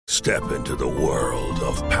Step into the world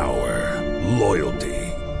of power, loyalty,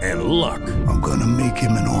 and luck. I'm gonna make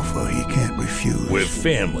him an offer he can't refuse. With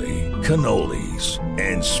family, cannolis,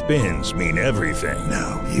 and spins mean everything.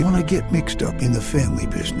 Now, you wanna get mixed up in the family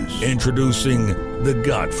business. Introducing The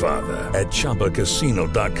Godfather at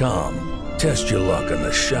ChumbaCasino.com. Test your luck in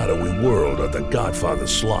the shadowy world of The Godfather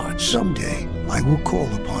slot. Someday, I will call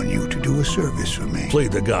upon you to do a service for me. Play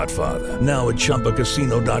The Godfather now at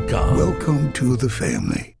ChumbaCasino.com. Welcome to the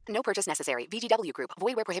family. No purchase necessary. VGW Group.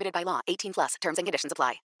 Void where prohibited by law. 18+. Terms and conditions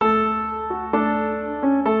apply.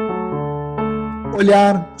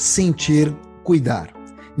 Olhar, sentir, cuidar.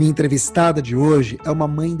 Minha entrevistada de hoje é uma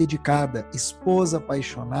mãe dedicada, esposa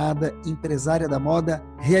apaixonada, empresária da moda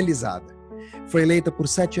realizada. Foi eleita por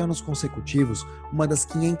 7 anos consecutivos uma das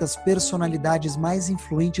 500 personalidades mais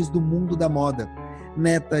influentes do mundo da moda.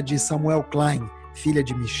 Neta de Samuel Klein, filha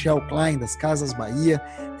de Michelle Klein, das Casas Bahia,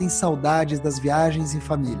 tem saudades das viagens em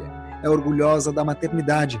família. É orgulhosa da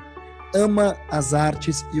maternidade, ama as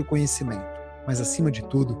artes e o conhecimento. Mas, acima de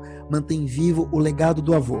tudo, mantém vivo o legado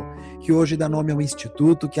do avô, que hoje dá nome ao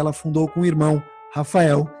instituto que ela fundou com o irmão,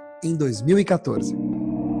 Rafael, em 2014.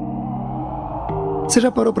 Você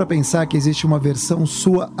já parou para pensar que existe uma versão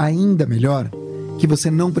sua ainda melhor? Que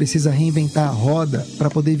você não precisa reinventar a roda para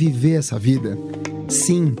poder viver essa vida?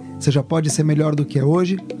 Sim, você já pode ser melhor do que é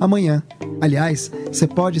hoje, amanhã. Aliás, você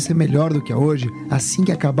pode ser melhor do que é hoje assim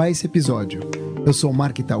que acabar esse episódio. Eu sou o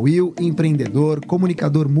Mark Tawil, empreendedor,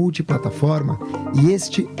 comunicador multiplataforma, e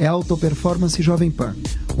este é Alto Performance Jovem Pan,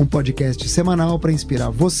 um podcast semanal para inspirar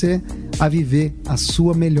você a viver a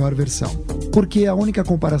sua melhor versão. Porque a única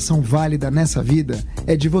comparação válida nessa vida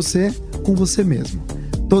é de você com você mesmo.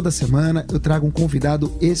 Toda semana eu trago um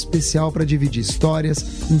convidado especial para dividir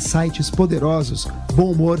histórias, insights poderosos,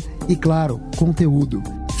 bom humor e, claro, conteúdo.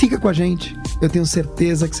 Fica com a gente, eu tenho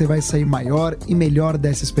certeza que você vai sair maior e melhor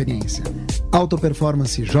dessa experiência. Alto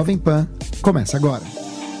Performance Jovem Pan começa agora.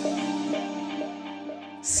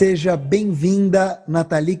 Seja bem-vinda,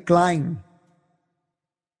 Nathalie Klein.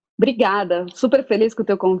 Obrigada, super feliz com o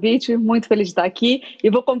teu convite, muito feliz de estar aqui e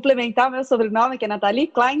vou complementar o meu sobrenome, que é Nathalie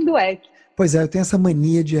Klein Dweck. Pois é, eu tenho essa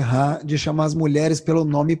mania de errar, de chamar as mulheres pelo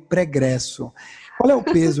nome pregresso. Qual é o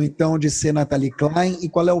peso, então, de ser Nathalie Klein e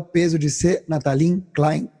qual é o peso de ser Nathalie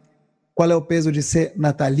Klein? Qual é o peso de ser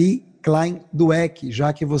Nathalie Klein Dweck,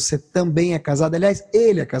 já que você também é casada? Aliás,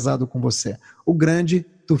 ele é casado com você, o grande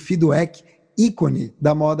Tufi Dweck, ícone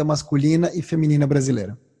da moda masculina e feminina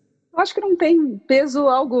brasileira. Eu acho que não tem peso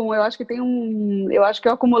algum, eu acho que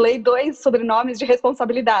eu acumulei 2 sobrenomes de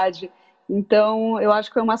responsabilidade, então eu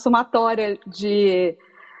acho que é uma somatória de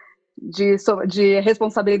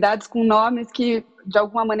responsabilidades com nomes que de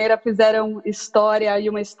alguma maneira fizeram história e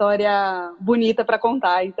uma história bonita para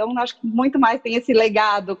contar, então acho que muito mais tem esse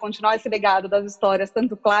legado, continuar esse legado das histórias,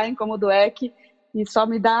 tanto Klein como Dweck, e só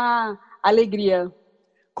me dá alegria.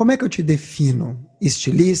 Como é que eu te defino?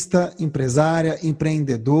 Estilista, empresária,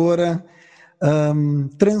 empreendedora,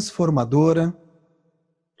 transformadora?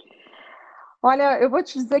 Olha, eu vou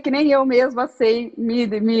te dizer que nem eu mesma sei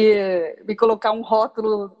me colocar um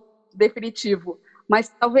rótulo definitivo. Mas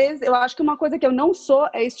talvez, eu acho que uma coisa que eu não sou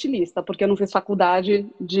é estilista, porque eu não fiz faculdade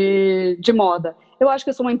de moda. Eu acho que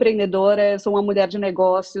eu sou uma empreendedora, eu sou uma mulher de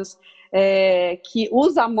negócios, que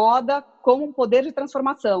usa a moda como um poder de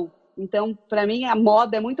transformação. Então, para mim, a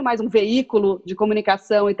moda é muito mais um veículo de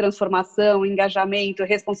comunicação e transformação, engajamento,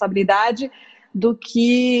 responsabilidade, do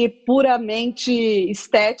que puramente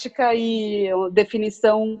estética e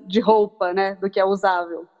definição de roupa, né, do que é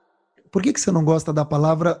usável. Por que você não gosta da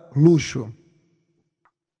palavra luxo?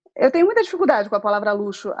 Eu tenho muita dificuldade com a palavra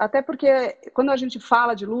luxo, até porque quando a gente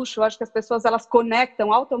fala de luxo, eu acho que as pessoas elas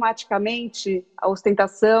conectam automaticamente a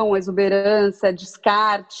ostentação, a exuberância,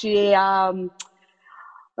 descarte, a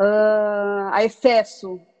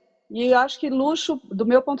excesso. E eu acho que luxo, do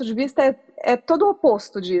meu ponto de vista, é todo o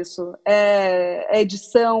oposto disso. É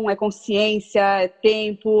edição, é consciência, é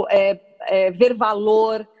tempo, é ver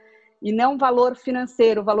valor, e não valor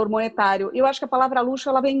financeiro, valor monetário. E eu acho que a palavra luxo,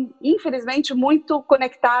 ela vem, infelizmente, muito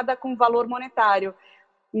conectada com o valor monetário.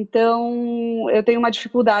 Então, eu tenho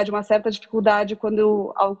uma certa dificuldade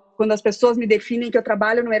quando as pessoas me definem que eu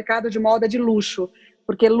trabalho no mercado de moda de luxo.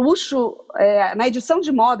 Porque luxo, na edição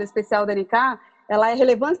de moda especial da NK, ela é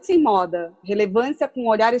relevância em moda, relevância com um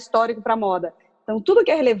olhar histórico para a moda. Então, tudo que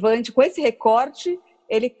é relevante, com esse recorte,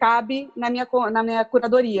 ele cabe na minha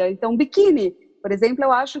curadoria. Então, biquíni, por exemplo,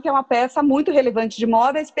 eu acho que é uma peça muito relevante de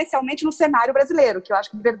moda, especialmente no cenário brasileiro, que eu acho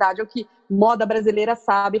que, de verdade, é o que moda brasileira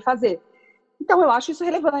sabe fazer. Então, eu acho isso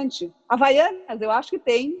relevante. Havaianas, eu acho que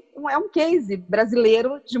é um case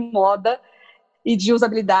brasileiro de moda e de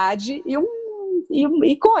usabilidade e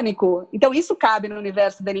e icônico. Então, isso cabe no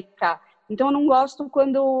universo da NK. Então, eu não gosto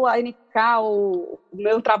quando a NK, o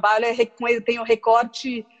meu trabalho tem um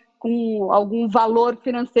recorte com algum valor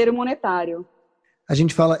financeiro monetário. A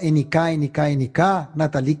gente fala NK,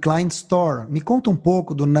 Nathalie Klein Store. Me conta um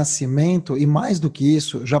pouco do nascimento e, mais do que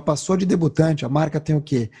isso, já passou de debutante. A marca tem o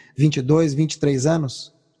quê? 22, 23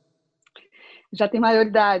 anos? Já tem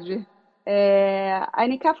maioridade. A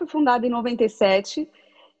NK foi fundada em 97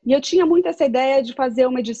 e eu tinha muito essa ideia de fazer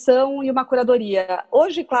uma edição e uma curadoria.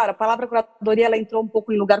 Hoje, claro, a palavra curadoria ela entrou um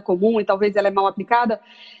pouco em lugar comum e talvez ela é mal aplicada,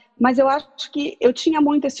 mas eu acho que eu tinha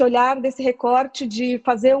muito esse olhar desse recorte de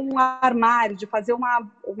fazer um armário, de fazer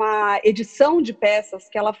uma edição de peças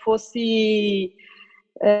que ela fosse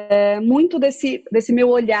muito desse meu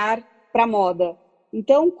olhar para a moda.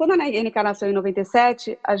 Então, quando a NK nasceu em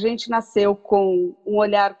 97, a gente nasceu com um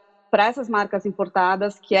olhar para essas marcas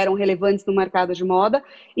importadas que eram relevantes no mercado de moda,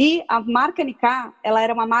 e a marca NK, ela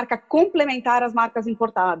era uma marca complementar às marcas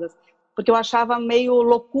importadas, porque eu achava meio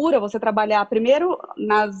loucura você trabalhar primeiro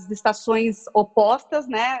nas estações opostas,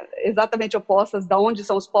 né, exatamente opostas da onde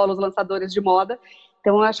são os polos lançadores de moda.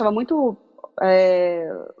 Então eu achava muito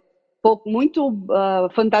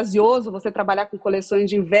fantasioso você trabalhar com coleções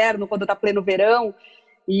de inverno quando está pleno verão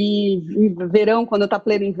e verão quando está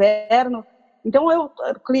pleno inverno. Então eu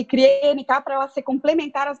criei a NK para ela ser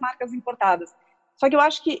complementar às marcas importadas. Só que eu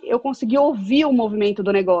acho que eu consegui ouvir o movimento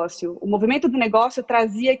do negócio. O movimento do negócio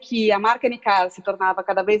trazia que a marca NK se tornava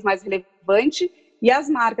cada vez mais relevante e as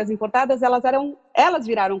marcas importadas, elas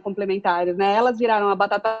viraram complementares, né? Elas viraram a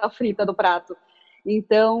batata frita do prato.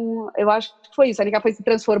 Então, eu acho que foi isso. A NK foi se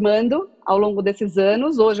transformando ao longo desses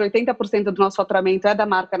anos. Hoje, 80% do nosso faturamento é da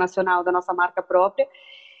marca nacional, da nossa marca própria.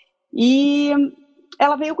 E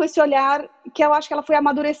ela veio com esse olhar que eu acho que ela foi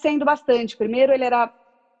amadurecendo bastante. Primeiro, ele era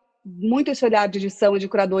muito esse olhar de edição e de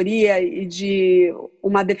curadoria e de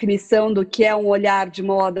uma definição do que é um olhar de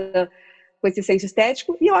moda com esse senso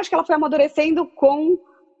estético. E eu acho que ela foi amadurecendo com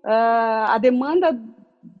a demanda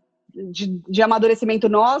de amadurecimento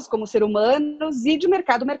nós, como seres humanos, e de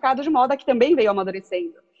mercado de moda, que também veio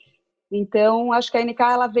amadurecendo. Então, acho que a NK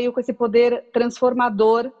ela veio com esse poder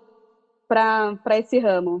transformador para esse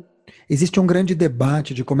ramo. Existe um grande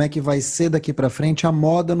debate de como é que vai ser daqui para frente a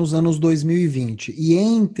moda nos anos 2020. E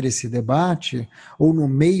entre esse debate, ou no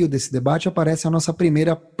meio desse debate, aparece a nossa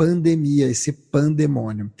primeira pandemia, esse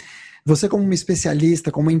pandemônio. Você, como uma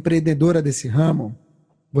especialista, como uma empreendedora desse ramo,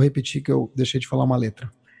 vou repetir que eu deixei de falar uma letra.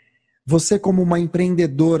 Você, como uma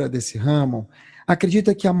empreendedora desse ramo,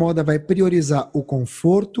 acredita que a moda vai priorizar o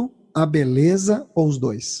conforto, a beleza ou os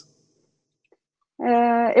dois?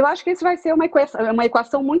 Eu acho que isso vai ser uma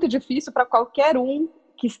equação muito difícil para qualquer um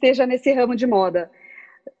que esteja nesse ramo de moda.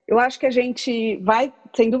 Eu acho que a gente vai,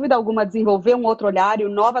 sem dúvida alguma, desenvolver um outro olhar e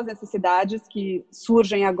novas necessidades que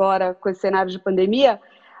surgem agora com esse cenário de pandemia,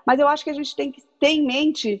 mas eu acho que a gente tem que ter em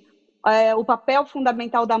mente o papel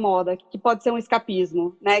fundamental da moda, que pode ser um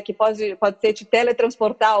escapismo, né? Que pode ser te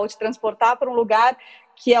teletransportar ou te transportar para um lugar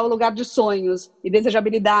que é o lugar de sonhos e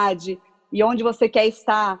desejabilidade e onde você quer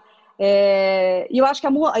estar. E eu acho que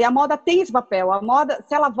a moda tem esse papel. A moda,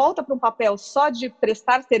 se ela volta para um papel só de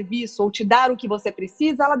prestar serviço ou te dar o que você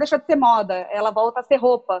precisa, ela deixa de ser moda, ela volta a ser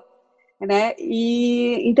roupa, né?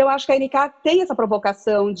 E então eu acho que a NK tem essa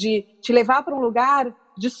provocação de te levar para um lugar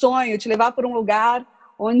de sonho, te levar para um lugar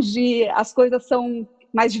onde as coisas são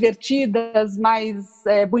mais divertidas, mais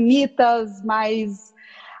bonitas, mais...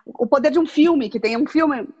 O poder de um filme,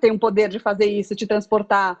 tem um poder de fazer isso, te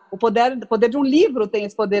transportar. O poder de um livro tem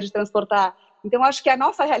esse poder de transportar. Então, acho que a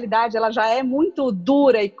nossa realidade ela já é muito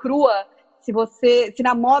dura e crua se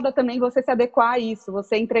na moda também você se adequar a isso,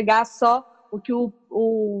 você entregar só o que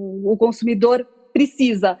o consumidor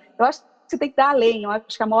precisa. Eu acho que você tem que dar além. Eu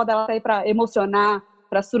acho que a moda está aí para emocionar,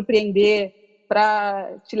 para surpreender,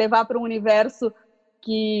 para te levar para um universo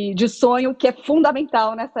de sonho que é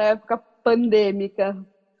fundamental nessa época pandêmica.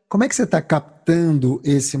 Como é que você está captando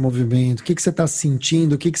esse movimento? O que você está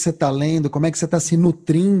sentindo? O que você está lendo? Como é que você está se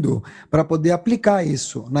nutrindo para poder aplicar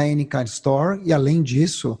isso na NK Store e, além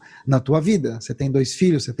disso, na tua vida? Você tem 2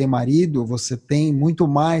 filhos, você tem marido, você tem muito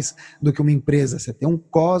mais do que uma empresa. Você tem um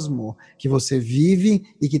cosmo que você vive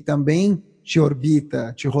e que também te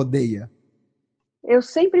orbita, te rodeia. Eu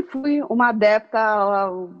sempre fui uma adepta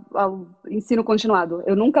ao ensino continuado.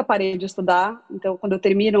 Eu nunca parei de estudar. Então, quando eu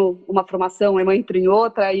termino uma formação, eu entro em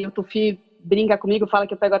outra, e o Tufi brinca comigo, fala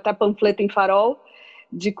que eu pego até panfleto em farol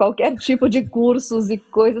de qualquer tipo de cursos e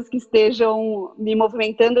coisas que estejam me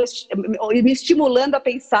movimentando e me estimulando a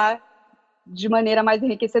pensar de maneira mais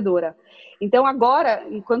enriquecedora. Então, agora,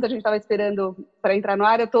 enquanto a gente estava esperando para entrar no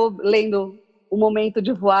ar, eu estou lendo O Momento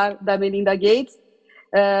de Voar, da Melinda Gates,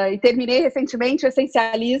 E terminei recentemente o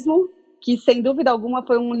Essencialismo, que sem dúvida alguma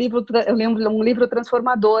foi um livro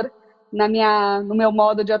transformador no meu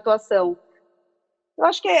modo de atuação. Eu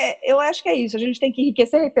acho que é isso. A gente tem que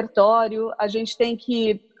enriquecer repertório, a gente tem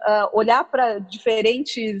que olhar para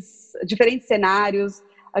diferentes cenários,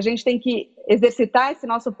 a gente tem que exercitar esse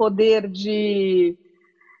nosso poder de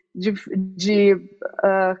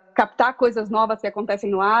captar coisas novas que acontecem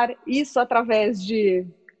no ar, isso através de,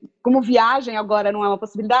 como viagem agora não é uma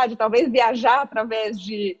possibilidade, talvez viajar através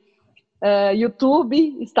de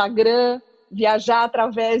YouTube, Instagram, viajar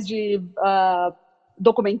através de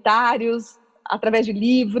documentários, através de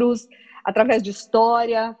livros, através de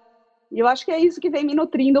história. E eu acho que é isso que vem me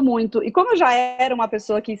nutrindo muito. E como eu já era uma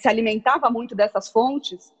pessoa que se alimentava muito dessas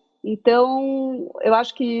fontes, então eu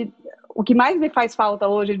acho que o que mais me faz falta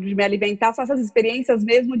hoje de me alimentar são essas experiências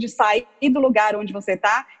mesmo de sair do lugar onde você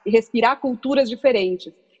está e respirar culturas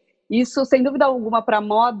diferentes. Isso, sem dúvida alguma, para a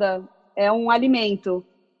moda é um alimento.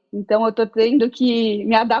 Então, eu estou tendo que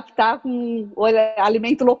me adaptar com o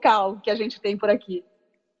alimento local que a gente tem por aqui.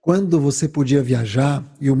 Quando você podia viajar,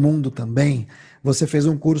 e o mundo também, você fez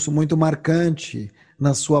um curso muito marcante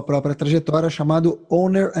na sua própria trajetória chamado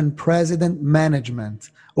Owner and President Management,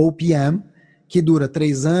 OPM, que dura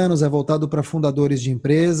 3 anos, é voltado para fundadores de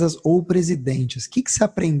empresas ou presidentes. O que você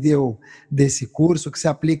aprendeu desse curso, que você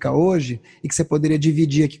aplica hoje e que você poderia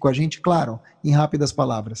dividir aqui com a gente, claro, em rápidas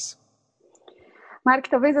palavras? Mark,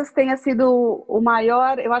 talvez esse tenha sido o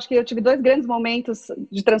maior. Eu acho que eu tive 2 grandes momentos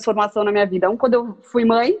de transformação na minha vida. Um, quando eu fui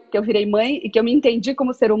mãe, que eu virei mãe e que eu me entendi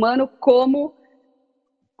como ser humano, como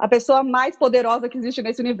a pessoa mais poderosa que existe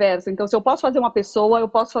nesse universo. Então, se eu posso fazer uma pessoa, eu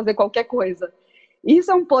posso fazer qualquer coisa.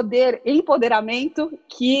 Isso é um empoderamento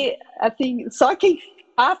que, assim, só quem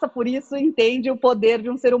passa por isso entende o poder de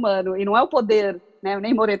um ser humano. E não é o poder, né,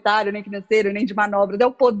 nem monetário, nem financeiro, nem de manobras, é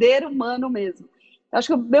o poder humano mesmo. Acho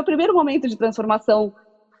que o meu primeiro momento de transformação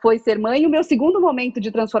foi ser mãe, e o meu segundo momento de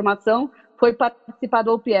transformação foi participar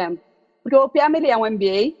do OPM. Porque o OPM ele é um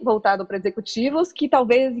MBA voltado para executivos que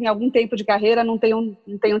talvez em algum tempo de carreira não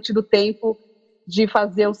tenham tido tempo de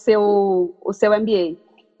fazer o seu MBA.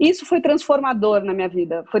 Isso foi transformador na minha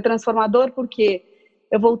vida. Foi transformador porque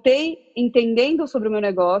eu voltei entendendo sobre o meu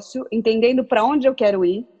negócio, entendendo para onde eu quero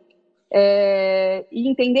ir, e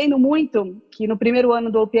entendendo muito que no primeiro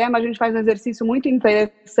ano do OPM a gente faz um exercício muito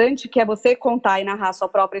interessante, que é você contar e narrar a sua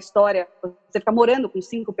própria história. Você fica morando com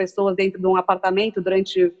 5 pessoas dentro de um apartamento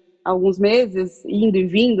durante alguns meses, indo e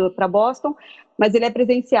vindo para Boston, mas ele é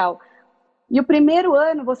presencial. E o primeiro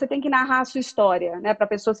ano você tem que narrar a sua história, né, para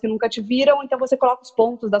pessoas que nunca te viram, então você coloca os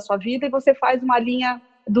pontos da sua vida e você faz uma linha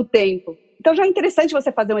do tempo. Então já é interessante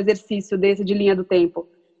você fazer um exercício desse de linha do tempo.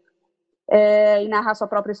 E narrar sua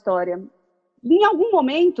própria história. Em algum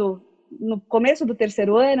momento, no começo do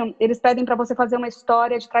 3º ano, eles pedem para você fazer uma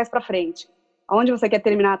história de trás para frente. Onde você quer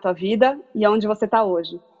terminar a tua vida e aonde você está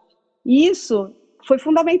hoje. E isso foi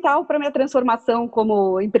fundamental para a minha transformação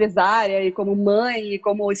como empresária e como mãe e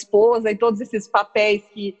como esposa e todos esses papéis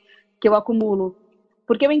que eu acumulo.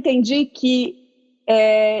 Porque eu entendi que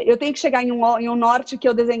eu tenho que chegar em um norte que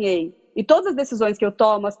eu desenhei. E todas as decisões que eu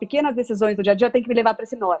tomo, as pequenas decisões do dia a dia, tem que me levar para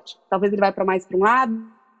esse norte. Talvez ele vai mais para um lado,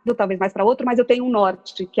 talvez mais para outro, mas eu tenho um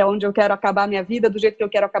norte, que é onde eu quero acabar a minha vida, do jeito que eu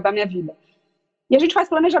quero acabar a minha vida. E a gente faz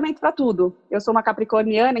planejamento para tudo. Eu sou uma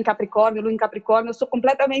capricorniana em Capricórnio, Lua em Capricórnio, eu sou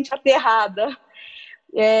completamente aterrada.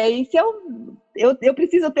 E se eu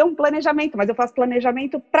preciso ter um planejamento, mas eu faço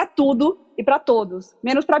planejamento para tudo e para todos,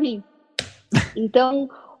 menos para mim. Então,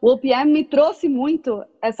 o OPM me trouxe muito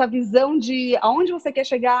essa visão de aonde você quer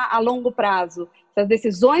chegar a longo prazo. As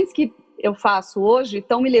decisões que eu faço hoje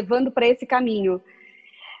estão me levando para esse caminho.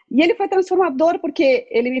 E ele foi transformador porque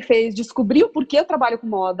ele me fez descobrir o porquê eu trabalho com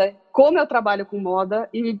moda, como eu trabalho com moda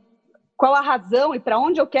e qual a razão e para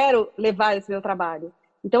onde eu quero levar esse meu trabalho.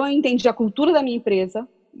 Então, eu entendi a cultura da minha empresa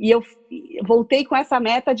e eu voltei com essa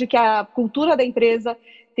meta de que a cultura da empresa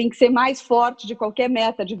tem que ser mais forte de qualquer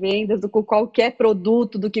meta de vendas, do que qualquer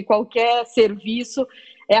produto, do que qualquer serviço.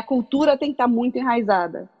 A cultura tem que estar muito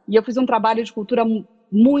enraizada. E eu fiz um trabalho de cultura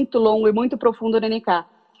muito longo e muito profundo na NK.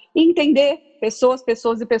 E entender pessoas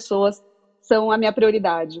são a minha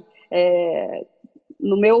prioridade.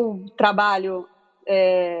 No meu trabalho,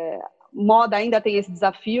 moda ainda tem esse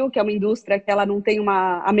desafio, que é uma indústria que ela não tem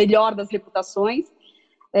a melhor das reputações.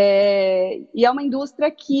 E é uma indústria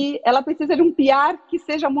que ela precisa de um PR que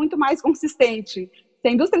seja muito mais consistente. Se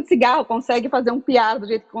a indústria de cigarro consegue fazer um PR do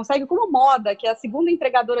jeito que consegue, como moda, que é a segunda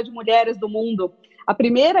empregadora de mulheres do mundo, a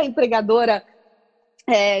primeira empregadora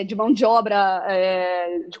de mão de obra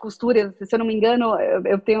de costura, se eu não me engano,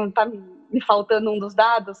 eu tenho me faltando um dos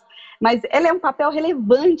dados, mas ela é um papel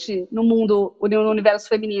relevante no mundo, no universo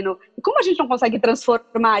feminino. E como a gente não consegue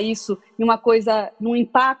transformar isso em uma coisa, num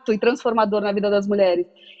impacto e transformador na vida das mulheres?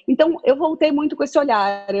 Então, eu voltei muito com esse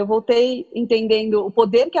olhar, eu voltei entendendo o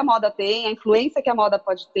poder que a moda tem, a influência que a moda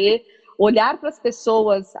pode ter, olhar para as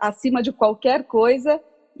pessoas acima de qualquer coisa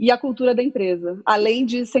e a cultura da empresa. Além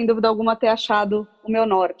de, sem dúvida alguma, ter achado o meu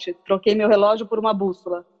norte. Troquei meu relógio por uma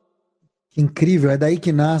bússola. Incrível, é daí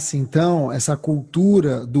que nasce, então, essa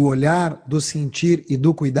cultura do olhar, do sentir e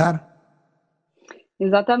do cuidar?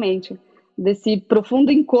 Exatamente. Desse profundo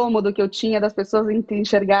incômodo que eu tinha das pessoas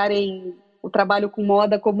enxergarem o trabalho com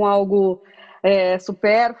moda como algo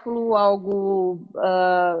supérfluo, algo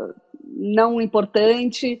não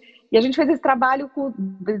importante. E a gente fez esse trabalho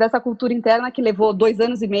dessa cultura interna que levou 2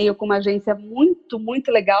 anos e meio com uma agência muito, muito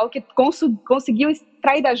legal, que conseguiu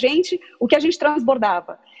extrair da gente o que a gente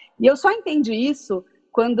transbordava. E eu só entendi isso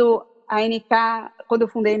quando eu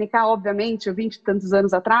fundei a NK, obviamente, 20 e tantos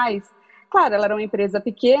anos atrás. Claro, ela era uma empresa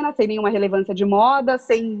pequena, sem nenhuma relevância de moda,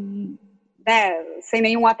 sem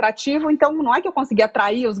nenhum atrativo. Então, não é que eu conseguia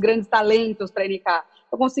atrair os grandes talentos para a NK.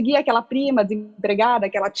 Eu conseguia aquela prima desempregada,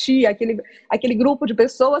 aquela tia, aquele grupo de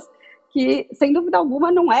pessoas que, sem dúvida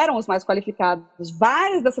alguma, não eram os mais qualificados.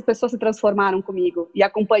 Várias dessas pessoas se transformaram comigo e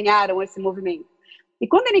acompanharam esse movimento. E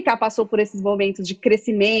quando a NK passou por esses momentos de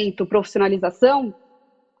crescimento, profissionalização,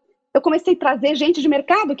 eu comecei a trazer gente de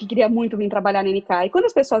mercado que queria muito vir trabalhar na NK. E quando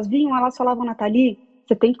as pessoas vinham, elas falavam: Nathalie,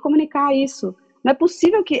 você tem que comunicar isso. Não é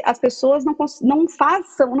possível que as pessoas não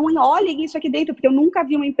façam, não olhem isso aqui dentro, porque eu nunca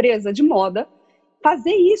vi uma empresa de moda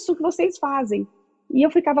fazer isso que vocês fazem. E eu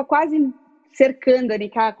ficava quase cercando a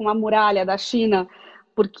NK com uma muralha da China,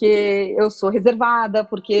 porque eu sou reservada,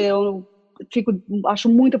 porque eu acho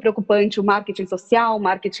muito preocupante o marketing social, o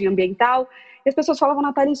marketing ambiental. E as pessoas falavam: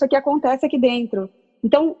 Nathalie, isso aqui acontece aqui dentro.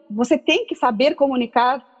 Então, você tem que saber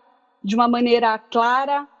comunicar de uma maneira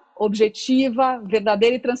clara, objetiva,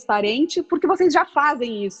 verdadeira e transparente, porque vocês já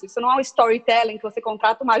fazem isso. Isso não é um storytelling que você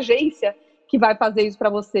contrata uma agência que vai fazer isso para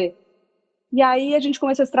você. E aí a gente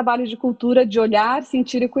começou esse trabalho de cultura, de olhar,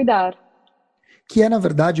 sentir e cuidar. Que é, na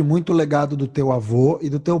verdade, muito legado do teu avô e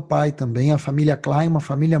do teu pai também. A família Klein, uma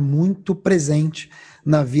família muito presente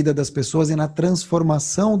na vida das pessoas e na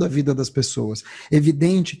transformação da vida das pessoas.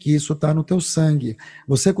 Evidente que isso está no teu sangue.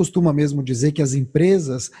 Você costuma mesmo dizer que as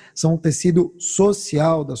empresas são um tecido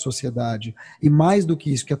social da sociedade. E mais do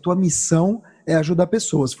que isso, que a tua missão é ajudar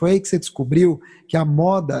pessoas. Foi aí que você descobriu que a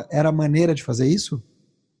moda era a maneira de fazer isso?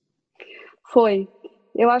 Foi.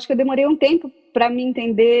 Eu acho que eu demorei um tempo para me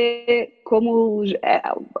entender como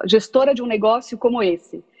gestora de um negócio como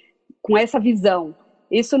esse, com essa visão.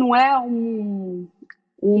 Isso não é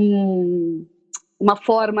uma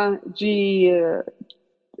forma de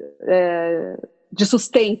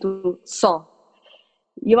sustento só.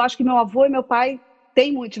 E eu acho que meu avô e meu pai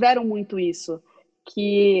tiveram muito isso,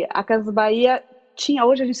 que a Casas Bahia tinha.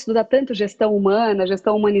 Hoje a gente estuda tanto gestão humana,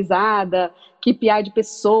 gestão humanizada, KPI de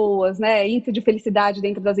pessoas, né, índice de felicidade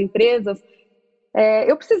dentro das empresas.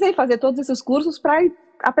 Eu precisei fazer todos esses cursos para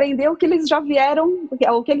aprender o que eles já vieram,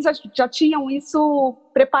 o que eles já tinham isso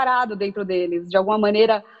preparado dentro deles. De alguma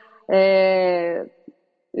maneira,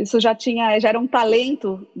 isso já era um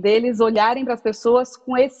talento deles olharem para as pessoas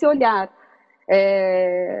com esse olhar.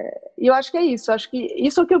 E eu acho que é isso. Acho que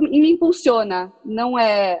isso é o que me impulsiona. Não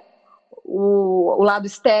é o lado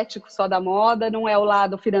estético só da moda, não é o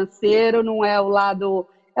lado financeiro, não é o lado...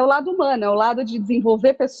 É o lado humano, é o lado de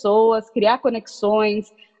desenvolver pessoas, criar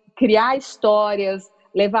conexões, criar histórias,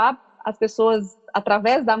 levar as pessoas,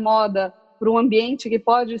 através da moda, para um ambiente que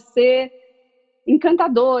pode ser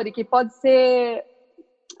encantador e que pode ser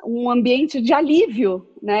um ambiente de alívio,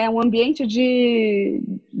 né? Um ambiente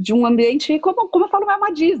um ambiente, como eu falo, é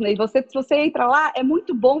uma Disney. Se você entra lá, é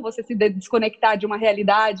muito bom você se desconectar de uma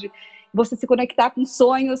realidade, você se conectar com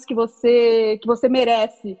sonhos que você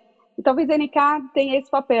merece. E talvez a NK tenha esse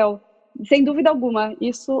papel. Sem dúvida alguma,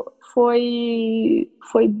 isso foi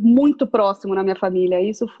muito próximo na minha família.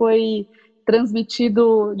 Isso foi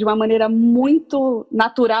transmitido de uma maneira muito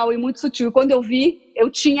natural e muito sutil. Quando eu vi, eu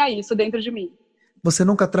tinha isso dentro de mim. Você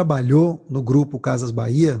nunca trabalhou no grupo Casas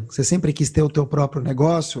Bahia? Você sempre quis ter o teu próprio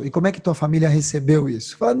negócio? E como é que tua família recebeu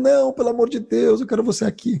isso? Fala: não, pelo amor de Deus, eu quero você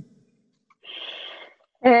aqui.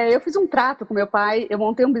 Eu fiz um trato com meu pai, eu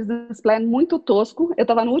montei um business plan muito tosco. Eu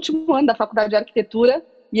estava no último ano da faculdade de arquitetura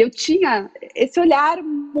e eu tinha esse olhar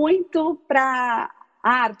muito para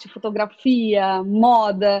arte, fotografia,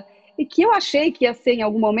 moda, e que eu achei que ia ser em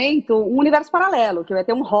algum momento um universo paralelo, que eu ia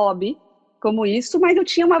ter um hobby como isso, mas eu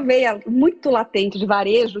tinha uma veia muito latente de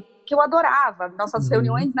varejo que eu adorava. Nossas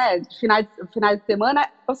reuniões, né, de finais de semana,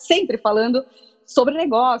 eu sempre falando sobre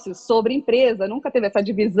negócios, sobre empresa. Nunca teve essa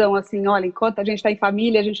divisão assim, olha, enquanto a gente está em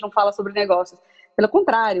família, a gente não fala sobre negócios. Pelo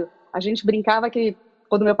contrário, a gente brincava que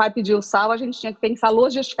quando meu pai pediu o sal, a gente tinha que pensar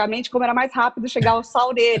logisticamente como era mais rápido chegar ao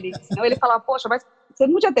sal dele. Senão ele falava, poxa, mas você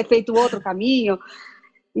não podia ter feito outro caminho.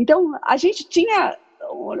 Então, a gente tinha,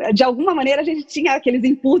 de alguma maneira, a gente tinha aqueles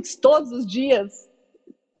inputs todos os dias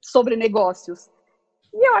sobre negócios.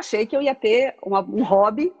 E eu achei que eu ia ter um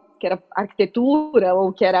hobby, que era arquitetura,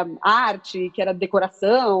 ou que era arte, que era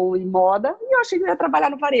decoração e moda, e eu achei que eu ia trabalhar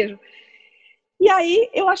no varejo. E aí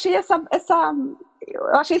eu achei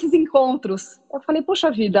eu achei esses encontros. Eu falei,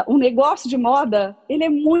 poxa vida, um negócio de moda, ele é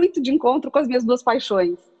muito de encontro com as minhas duas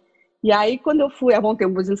paixões. E aí, quando eu montei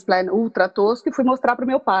um business plan ultra tosco e fui mostrar para o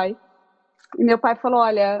meu pai. E meu pai falou,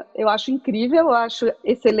 olha, eu acho incrível, eu acho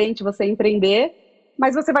excelente você empreender,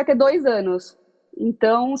 mas você vai ter 2 anos.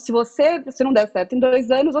 Então, se não der certo em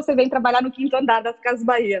 2 anos, você vem trabalhar no 5º andar das Casas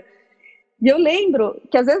Bahia. E eu lembro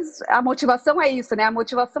que, às vezes, a motivação é isso, né? A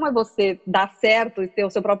motivação é você dar certo e ter o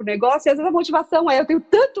seu próprio negócio, e às vezes a motivação é, eu tenho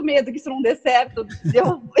tanto medo que isso não dê certo, de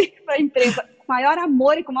eu ir para a empresa com maior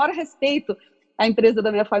amor e com maior respeito à empresa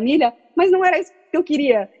da minha família, mas não era isso que eu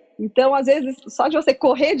queria. Então, às vezes, só de você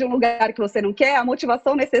correr de um lugar que você não quer, a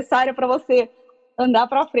motivação necessária para você andar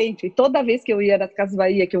para frente. E toda vez que eu ia das Casas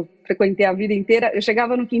Bahia, que eu frequentei a vida inteira, eu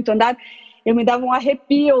chegava no 5º andar, eu me dava um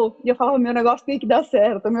arrepio, e eu falava, meu negócio tem que dar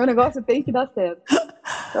certo, meu negócio tem que dar certo.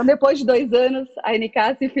 Então, depois de 2 anos, a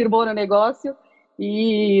NK se firmou no negócio,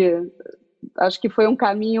 e acho que foi um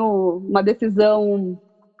caminho, uma decisão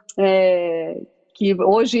que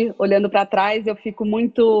hoje, olhando para trás, eu fico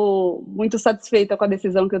muito, muito satisfeita com a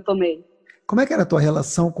decisão que eu tomei. Como é que era a tua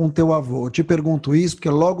relação com o teu avô? Eu te pergunto isso porque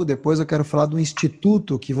logo depois eu quero falar do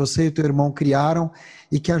instituto que você e o teu irmão criaram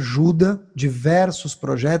e que ajuda diversos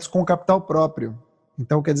projetos com capital próprio.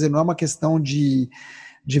 Então, quer dizer, não é uma questão de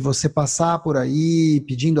você passar por aí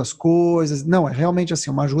pedindo as coisas. Não, é realmente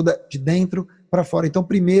assim, uma ajuda de dentro para fora. Então,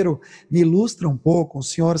 primeiro, me ilustra um pouco o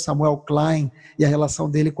senhor Samuel Klein e a relação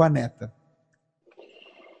dele com a neta.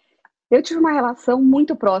 Eu tive uma relação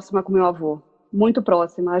muito próxima com meu avô. Muito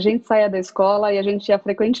próxima. A gente saía da escola e a gente ia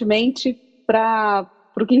frequentemente para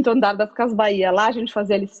o 5º andar das Casas Bahia. Lá a gente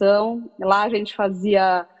fazia lição, lá a gente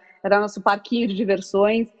era nosso parquinho de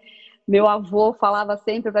diversões. Meu avô falava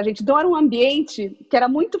sempre pra gente, então era um ambiente que era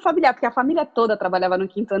muito familiar, porque a família toda trabalhava no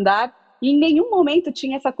 5º andar e em nenhum momento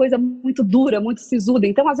tinha essa coisa muito dura, muito sisuda.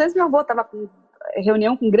 Então, às vezes, meu avô estava com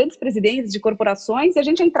reunião com grandes presidentes de corporações e a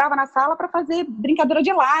gente entrava na sala para fazer brincadeira de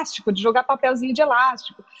elástico, de jogar papelzinho de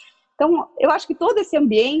elástico. Então, eu acho que todo esse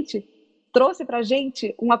ambiente trouxe para a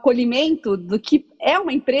gente um acolhimento do que é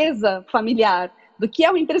uma empresa familiar, do que é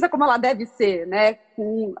uma empresa como ela deve ser, né?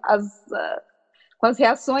 Com as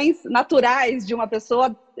reações naturais de uma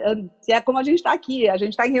pessoa, é como a gente está aqui. A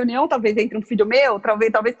gente está em reunião, talvez entre um filho meu,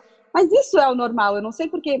 talvez... Mas isso é o normal. Eu não sei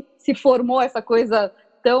porque se formou essa coisa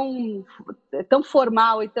tão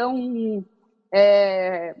formal e tão...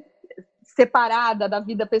 separada da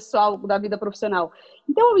vida pessoal, da vida profissional.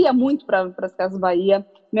 Então eu ia muito para as Casas Bahia.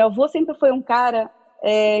 Meu avô sempre foi um cara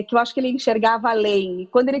que eu acho que ele enxergava além. E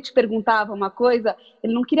quando ele te perguntava uma coisa,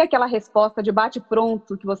 ele não queria aquela resposta de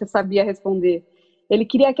bate-pronto que você sabia responder. Ele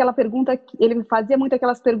queria aquela pergunta, ele fazia muito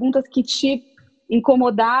aquelas perguntas que te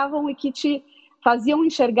incomodavam e que te faziam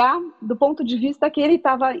enxergar do ponto de vista que ele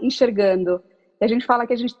estava enxergando. E a gente fala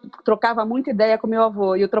que a gente trocava muita ideia com meu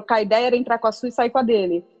avô, e o trocar ideia era entrar com a sua e sair com a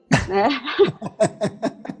dele. Né?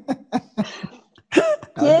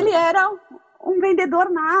 E ele era um vendedor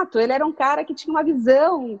nato, ele era um cara que tinha uma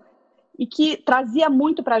visão e que trazia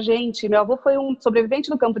muito pra gente. Meu avô foi um sobrevivente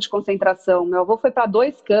do campo de concentração, meu avô foi para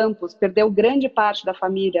 2 campos, perdeu grande parte da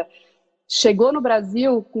família, chegou no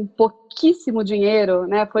Brasil com pouquíssimo dinheiro,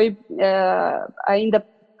 né? Foi ainda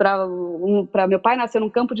para meu pai nasceu num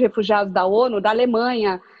campo de refugiados da ONU, da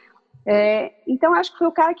Alemanha. Então, acho que foi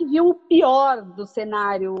o cara que viu o pior do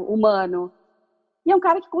cenário humano. E é um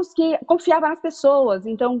cara que confiava nas pessoas.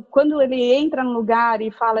 Então, quando ele entra no lugar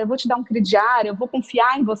e fala, eu vou te dar um crediário, eu vou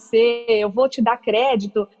confiar em você, eu vou te dar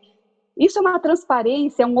crédito, isso é uma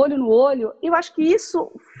transparência, é um olho no olho. Eu acho que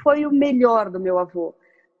isso foi o melhor do meu avô.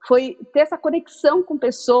 Foi ter essa conexão com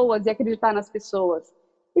pessoas e acreditar nas pessoas.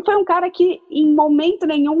 E foi um cara que, em momento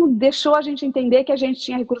nenhum, deixou a gente entender que a gente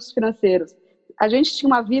tinha recursos financeiros. A gente tinha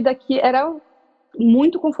uma vida que era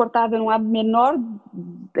muito confortável, não há a menor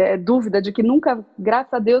dúvida de que nunca,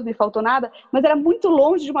 graças a Deus, me faltou nada, mas era muito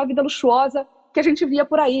longe de uma vida luxuosa que a gente via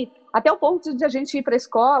por aí. Até o ponto de a gente ir para a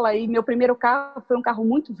escola e meu primeiro carro foi um carro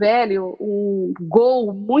muito velho, um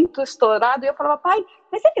Gol muito estourado, e eu falava, pai,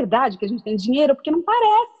 mas é verdade que a gente tem dinheiro? Porque não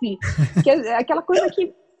parece. Que é aquela coisa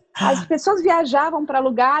que as pessoas viajavam para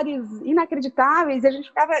lugares inacreditáveis, e a gente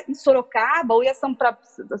ficava em Sorocaba ou ia para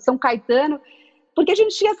São Caetano, porque a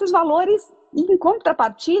gente tinha esses valores, e em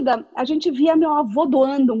contrapartida, a gente via meu avô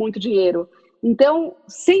doando muito dinheiro. Então,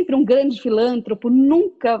 sempre um grande filântropo,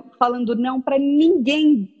 nunca falando não para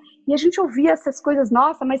ninguém. E a gente ouvia essas coisas,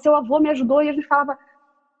 nossa, mas seu avô me ajudou, e a gente falava,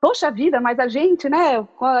 poxa vida, mas a gente, né,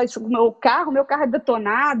 o meu carro é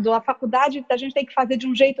detonado, a faculdade a gente tem que fazer de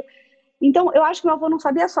um jeito. Então, eu acho que meu avô não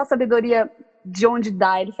sabia só a sabedoria de onde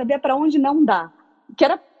dá, ele sabia para onde não dá, que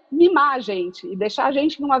era mimar a gente e deixar a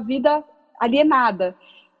gente numa vida alienada.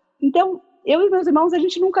 Então, eu e meus irmãos, a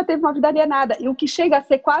gente nunca teve uma vida alienada, e o que chega a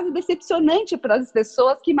ser quase decepcionante para as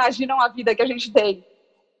pessoas que imaginam a vida que a gente tem.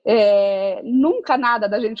 Nunca nada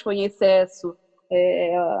da gente foi em excesso.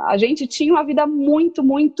 A gente tinha uma vida muito,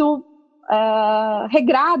 muito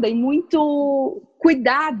regrada e muito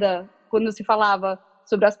cuidada quando se falava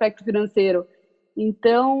sobre o aspecto financeiro.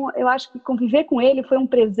 Então, eu acho que conviver com ele foi um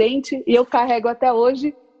presente, e eu carrego até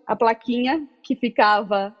hoje a plaquinha que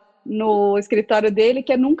ficava no escritório dele,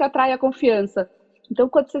 que é nunca traia confiança. Então,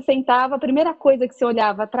 quando você sentava, a primeira coisa que você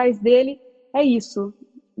olhava atrás dele é isso: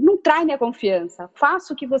 não trai minha confiança,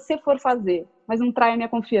 faça o que você for fazer, mas não traia minha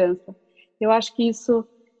confiança. Eu acho que isso,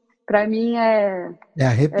 para mim, é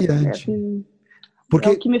arrepiante. Porque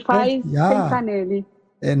é o que me faz pensar nele.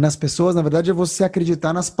 Nas pessoas, na verdade, é você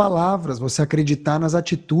acreditar nas palavras, você acreditar nas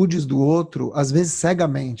atitudes do outro, às vezes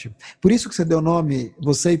cegamente. Por isso que você deu o nome,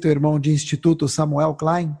 você e teu irmão, de Instituto Samuel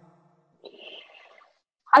Klein?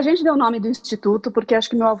 A gente deu o nome do instituto porque acho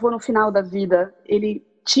que meu avô, no final da vida, ele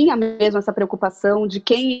tinha mesmo essa preocupação de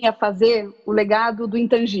quem ia fazer o legado do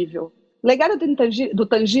intangível. O legado do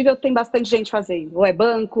tangível tem bastante gente fazendo. Ou é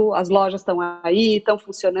banco, as lojas estão aí, estão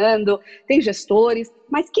funcionando, tem gestores.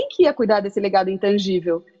 Mas quem que ia cuidar desse legado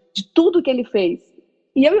intangível? De tudo que ele fez?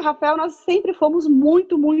 E eu e o Rafael, nós sempre fomos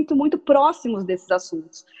muito, muito, muito próximos desses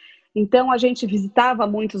assuntos. Então, a gente visitava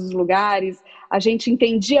muitos lugares, a gente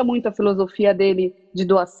entendia muito a filosofia dele de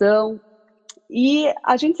doação, e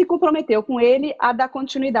a gente se comprometeu com ele a dar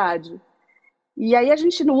continuidade. E aí,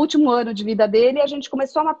 no último ano de vida dele, a gente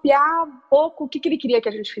começou a mapear um pouco o que ele queria que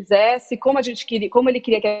a gente fizesse, como ele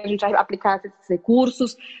queria que a gente aplicasse esses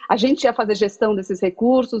recursos. A gente ia fazer gestão desses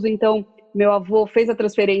recursos, então meu avô fez a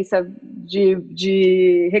transferência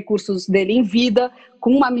de recursos dele em vida,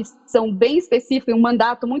 com uma missão bem específica e um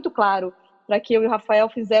mandato muito claro, para que eu e o Rafael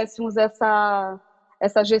fizéssemos essa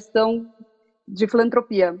gestão de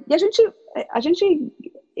filantropia. E a gente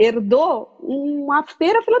herdou uma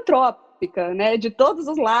feira filantrópica, né, de todos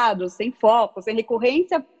os lados, sem foco, sem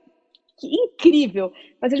recorrência, incrível.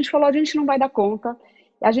 Mas a gente falou, a gente não vai dar conta.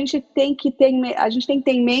 A gente tem que ter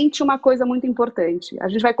em mente uma coisa muito importante. A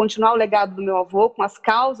gente vai continuar o legado do meu avô com as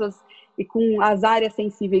causas e com as áreas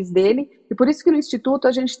sensíveis dele, e por isso que no Instituto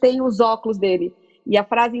a gente tem os óculos dele. E a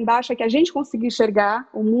frase embaixo é que a gente consiga enxergar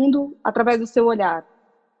o mundo através do seu olhar.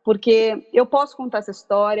 Porque eu posso contar essa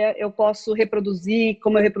história, eu posso reproduzir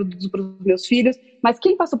como eu reproduzo para os meus filhos, mas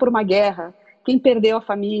quem passou por uma guerra, quem perdeu a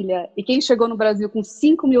família e quem chegou no Brasil com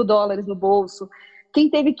 $5 mil no bolso, quem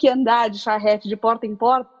teve que andar de charrete de porta em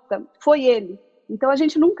porta, foi ele. Então a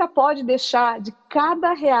gente nunca pode deixar de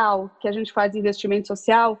cada real que a gente faz em investimento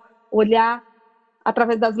social, olhar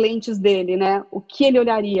através das lentes dele, né? O que ele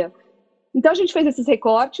olharia. Então a gente fez esses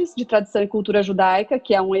recortes de tradição e cultura judaica,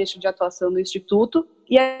 que é um eixo de atuação do Instituto,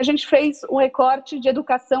 e a gente fez um recorte de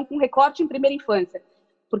educação com recorte em primeira infância,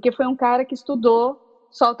 porque foi um cara que estudou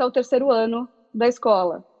só até o 3º ano da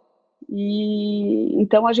escola. E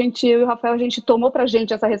então eu e o Rafael, a gente tomou pra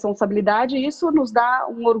gente essa responsabilidade, e isso nos dá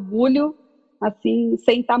um orgulho assim,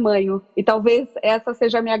 sem tamanho. E talvez essa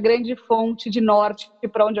seja a minha grande fonte de norte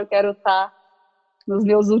para onde eu quero estar nos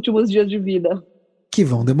meus últimos dias de vida. Que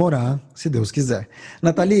vão demorar, se Deus quiser.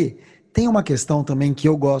 Nathalie, tem uma questão também que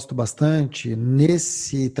eu gosto bastante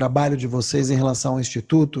nesse trabalho de vocês em relação ao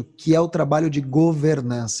Instituto, que é o trabalho de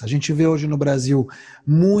governança. A gente vê hoje no Brasil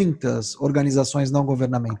muitas organizações não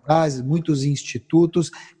governamentais, muitos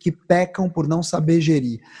institutos que pecam por não saber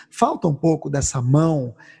gerir. Falta um pouco dessa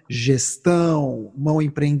mão gestão, mão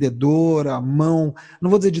empreendedora, mão, não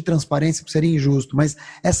vou dizer de transparência, porque seria injusto, mas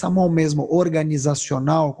essa mão mesmo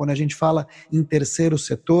organizacional, quando a gente fala em terceiro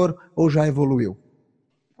setor, ou já evoluiu?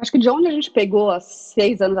 Acho que de onde a gente pegou há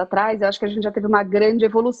 6 anos atrás, eu acho que a gente já teve uma grande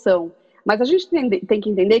evolução. Mas a gente tem que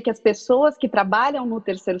entender que as pessoas que trabalham no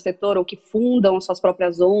terceiro setor, ou que fundam as suas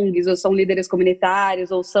próprias ONGs, ou são líderes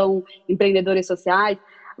comunitários, ou são empreendedores sociais,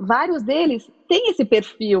 vários deles têm esse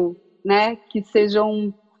perfil, né, que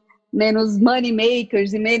sejam menos money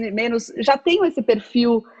makers e menos, já tenham esse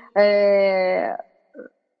perfil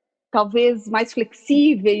talvez mais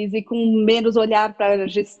flexíveis e com menos olhar para a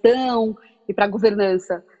gestão e para a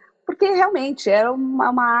governança, porque realmente era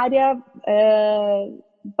uma área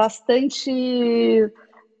bastante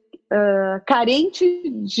carente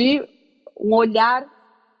de um olhar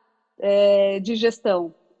de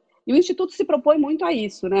gestão. E o Instituto se propõe muito a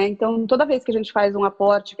isso, né? Então, toda vez que a gente faz um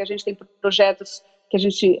aporte, que a gente tem projetos que a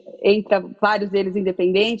gente entra, vários deles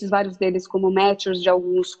independentes, vários deles como matchers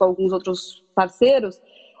com alguns outros parceiros,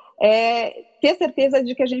 ter certeza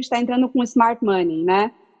de que a gente está entrando com smart money,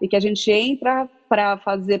 né? E que a gente entra para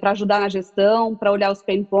ajudar na gestão, para olhar os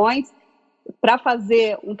pain points, para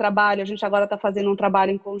fazer um trabalho. A gente agora está fazendo um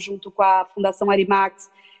trabalho em conjunto com a Fundação Arimax,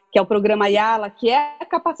 que é o programa Yala, que é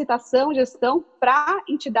capacitação e gestão para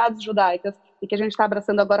entidades judaicas, e que a gente está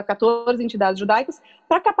abraçando agora 14 entidades judaicas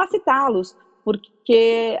para capacitá-los,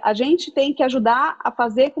 porque a gente tem que ajudar a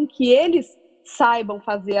fazer com que eles saibam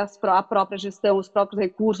fazer a própria gestão, os próprios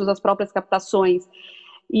recursos, as próprias captações.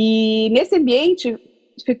 E nesse ambiente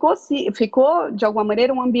ficou de alguma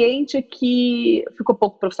maneira um ambiente que ficou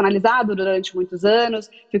pouco profissionalizado durante muitos anos,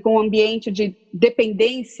 ficou um ambiente de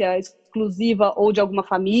dependência exclusiva ou de alguma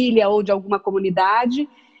família ou de alguma comunidade,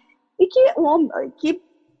 e que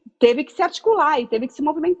teve que se articular e teve que se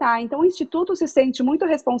movimentar. Então o Instituto se sente muito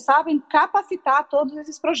responsável em capacitar todos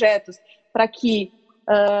esses projetos para que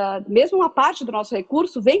mesmo uma parte do nosso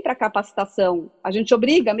recurso vem para capacitação. A gente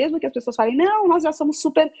obriga, mesmo que as pessoas falem, não, nós já somos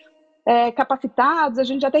super capacitados,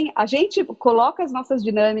 a gente coloca as nossas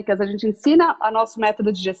dinâmicas, a gente ensina o nosso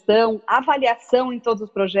método de gestão, avaliação em todos os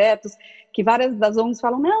projetos, que várias das ONGs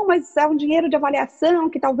falam, não, mas é um dinheiro de avaliação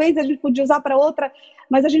que talvez a gente podia usar para outra,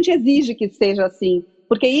 mas a gente exige que seja assim,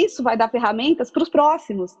 porque isso vai dar ferramentas para os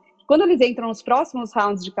próximos. Quando eles entram nos próximos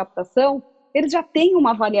rounds de captação, eles já têm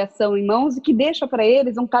uma avaliação em mãos e que deixa para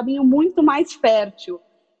eles um caminho muito mais fértil.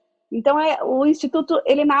 Então, o Instituto,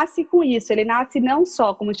 ele nasce com isso, ele nasce não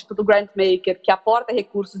só como Instituto Grantmaker, que aporta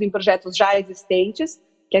recursos em projetos já existentes,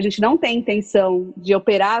 que a gente não tem intenção de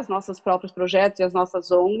operar os nossos próprios projetos e as nossas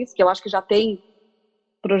ONGs, que eu acho que já tem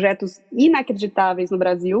projetos inacreditáveis no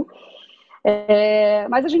Brasil,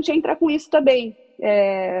 mas a gente entra com isso também,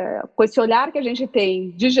 com esse olhar que a gente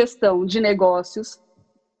tem de gestão de negócios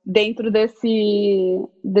dentro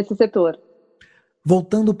desse setor.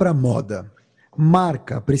 Voltando para a moda,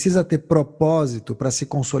 marca precisa ter propósito para se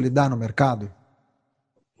consolidar no mercado?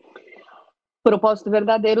 Propósito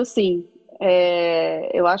verdadeiro, sim.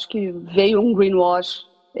 Eu acho que veio um greenwash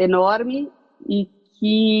enorme e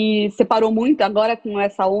que separou muito, agora com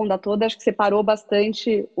essa onda toda, acho que separou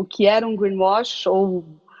bastante o que era um greenwash ou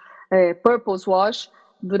purpose wash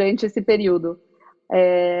durante esse período.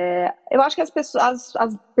 Eu acho que as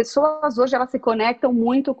pessoas hoje elas se conectam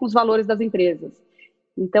muito com os valores das empresas.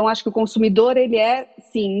 Então, acho que o consumidor, ele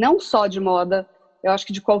sim, não só de moda, eu acho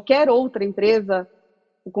que de qualquer outra empresa,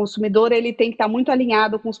 o consumidor ele tem que estar muito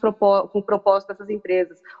alinhado com o propósito dessas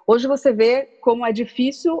empresas. Hoje você vê como é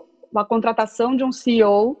difícil a contratação de um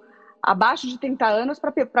CEO abaixo de 30 anos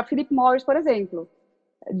para Philip Morris, por exemplo.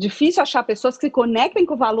 É difícil achar pessoas que se conectem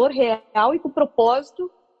com o valor real e com o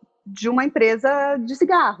propósito de uma empresa de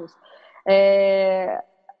cigarros.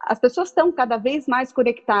 As pessoas estão cada vez mais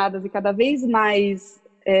conectadas e cada vez mais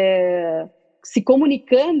se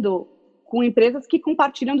comunicando com empresas que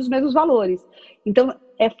compartilham dos mesmos valores. Então,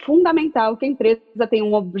 é fundamental que a empresa tenha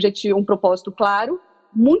um objetivo, um propósito claro,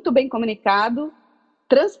 muito bem comunicado,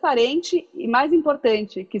 transparente e, mais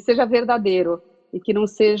importante, que seja verdadeiro e que não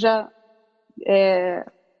seja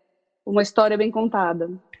uma história bem contada.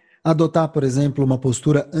 Adotar, por exemplo, uma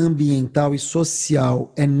postura ambiental e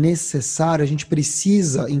social é necessário? A gente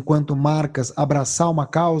precisa, enquanto marcas, abraçar uma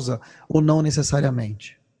causa ou não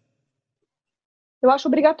necessariamente? Eu acho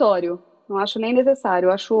obrigatório, não acho nem necessário,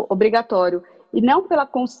 eu acho obrigatório. E não pela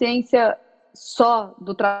consciência só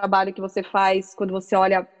do trabalho que você faz quando você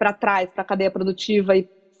olha para trás, para a cadeia produtiva e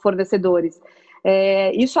fornecedores.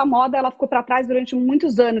 Isso, a moda, ela ficou para trás durante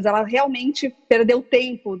muitos anos, ela realmente perdeu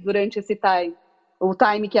tempo durante esse time. O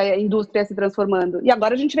time que a indústria ia se transformando. E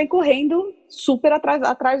agora a gente vem correndo super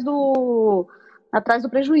atrás do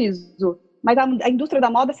prejuízo. Mas a indústria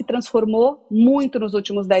da moda se transformou muito nos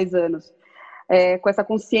últimos 10 anos. Com essa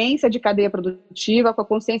consciência de cadeia produtiva, com a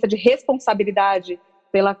consciência de responsabilidade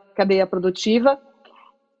pela cadeia produtiva.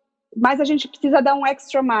 Mas a gente precisa dar um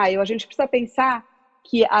extra mile, a gente precisa pensar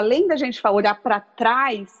que, além da gente olhar para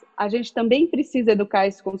trás, a gente também precisa educar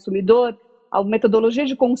esse consumidor, a metodologia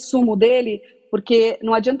de consumo dele, porque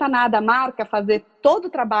não adianta nada a marca fazer todo o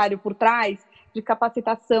trabalho por trás de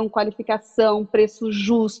capacitação, qualificação, preço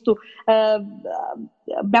justo,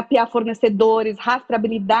 mapear fornecedores,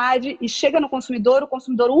 rastreabilidade, e chega no consumidor, o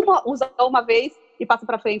consumidor usa uma vez e passa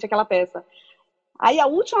para frente aquela peça. Aí a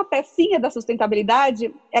última pecinha da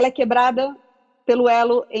sustentabilidade, ela é quebrada pelo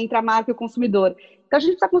elo entre a marca e o consumidor. Então a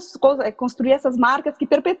gente precisa construir essas marcas que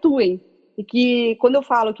perpetuem, e que, quando eu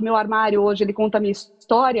falo que meu armário hoje ele conta a minha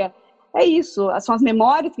história, é isso, são as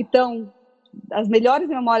memórias que estão, as melhores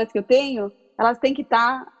memórias que eu tenho, elas têm que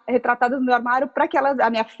estar retratadas no meu armário para que a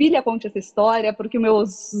minha filha conte essa história, para que os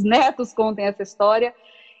meus netos contem essa história.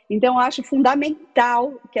 Então eu acho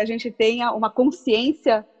fundamental que a gente tenha uma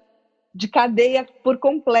consciência de cadeia por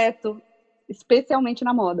completo, especialmente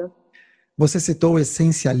na moda. Você citou o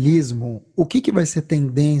essencialismo. O que vai ser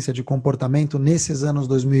tendência de comportamento nesses anos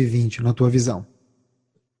 2020, na tua visão?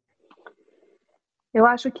 Eu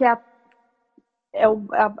acho que a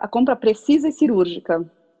compra precisa e cirúrgica.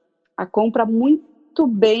 A compra muito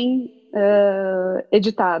bem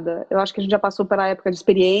editada. Eu acho que a gente já passou pela época de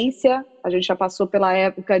experiência, a gente já passou pela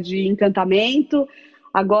época de encantamento.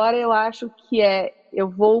 Agora eu acho que eu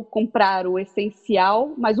vou comprar o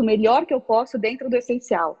essencial, mas o melhor que eu posso dentro do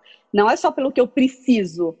essencial. Não é só pelo que eu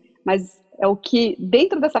preciso, mas é o que,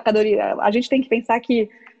 dentro dessa categoria, a gente tem que pensar que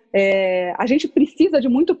a gente precisa de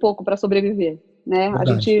muito pouco para sobreviver, né? A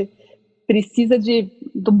gente precisa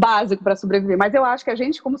do básico para sobreviver, mas eu acho que a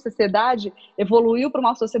gente, como sociedade, evoluiu para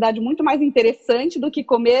uma sociedade muito mais interessante do que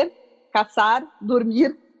comer, caçar,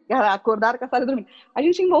 dormir, acordar, caçar e dormir. A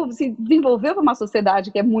gente se desenvolveu para uma sociedade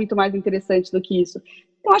que é muito mais interessante do que isso.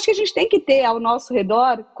 Então, acho que a gente tem que ter ao nosso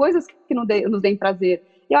redor coisas que nos deem prazer.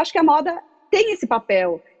 Eu acho que a moda tem esse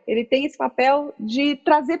papel. Ele tem esse papel de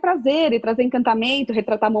trazer prazer e trazer encantamento,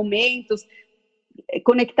 retratar momentos,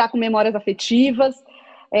 conectar com memórias afetivas.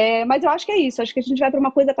 Mas eu acho que é isso. Acho que a gente vai para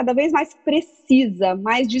uma coisa cada vez mais precisa,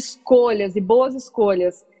 mais de escolhas e boas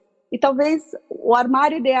escolhas. E talvez o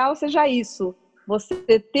armário ideal seja isso. Você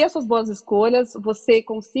ter as suas boas escolhas, você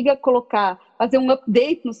consiga fazer um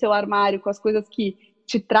update no seu armário com as coisas que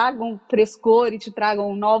te tragam frescor e te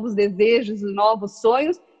tragam novos desejos e novos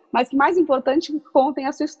sonhos, mas que, mais importante, contem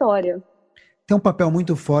a sua história. Tem um papel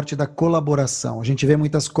muito forte da colaboração. A gente vê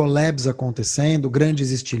muitas collabs acontecendo,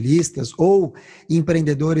 grandes estilistas ou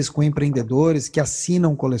empreendedores com empreendedores que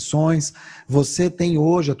assinam coleções. Você tem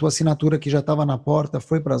hoje, a tua assinatura que já estava na porta,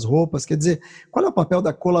 foi para as roupas. Quer dizer, qual é o papel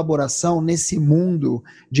da colaboração nesse mundo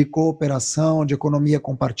de cooperação, de economia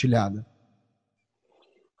compartilhada?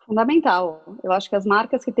 Fundamental. Eu acho que as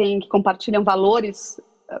marcas que compartilham valores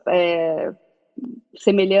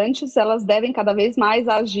semelhantes, elas devem cada vez mais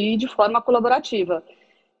agir de forma colaborativa.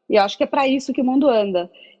 E eu acho que é para isso que o mundo anda.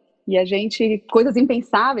 E coisas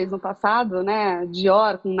impensáveis no passado, né?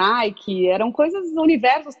 Dior com Nike, eram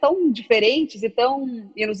universos tão diferentes e tão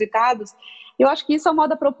inusitados. Eu acho que isso a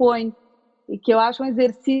moda propõe, e que eu acho um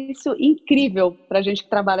exercício incrível para a gente que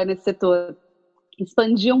trabalha nesse setor.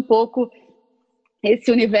 Expandir um pouco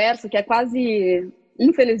esse universo que é quase,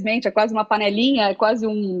 infelizmente, é quase uma panelinha, é quase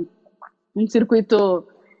um circuito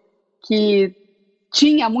que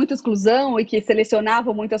tinha muita exclusão e que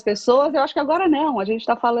selecionava muitas pessoas. Eu acho que agora não, a gente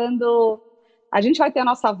vai ter a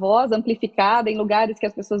nossa voz amplificada em lugares que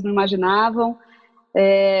as pessoas não imaginavam,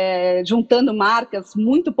 juntando marcas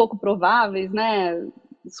muito pouco prováveis, né?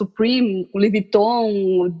 Supreme, Louis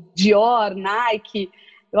Vuitton, Dior, Nike.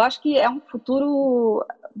 Eu acho que é um futuro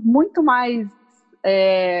muito mais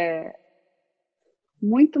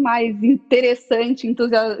interessante,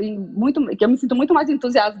 que eu me sinto muito mais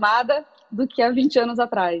entusiasmada do que há 20 anos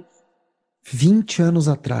atrás. 20 anos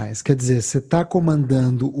atrás, quer dizer, você está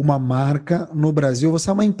comandando uma marca no Brasil, você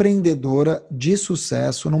é uma empreendedora de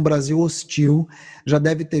sucesso num Brasil hostil, já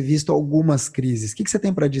deve ter visto algumas crises. O que você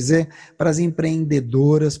tem para dizer para as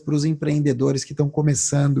empreendedoras, para os empreendedores que estão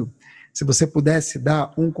começando? Se você pudesse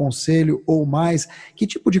dar um conselho ou mais, que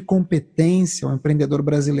tipo de competência o empreendedor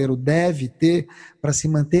brasileiro deve ter para se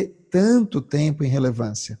manter tanto tempo em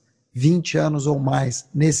relevância? 20 anos ou mais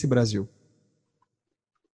nesse Brasil.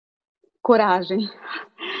 Coragem.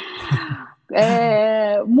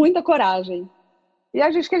 Muita coragem. E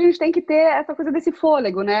acho que a gente tem que ter essa coisa desse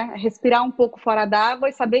fôlego, né? Respirar um pouco fora d'água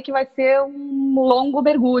e saber que vai ser um longo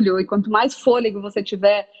mergulho. E quanto mais fôlego você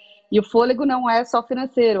tiver, e o fôlego não é só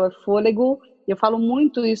financeiro, é fôlego, e eu falo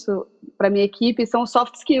muito isso para minha equipe, são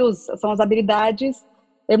soft skills, são as habilidades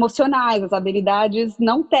emocionais, as habilidades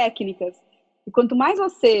não técnicas. E quanto mais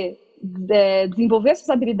você desenvolver essas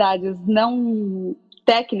habilidades não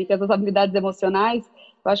técnicas, as habilidades emocionais,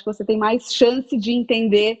 eu acho que você tem mais chance de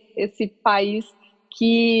entender esse país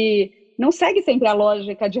que não segue sempre a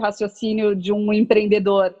lógica de raciocínio de um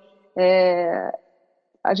empreendedor.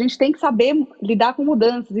 a gente tem que saber lidar com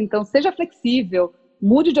mudanças, então seja flexível,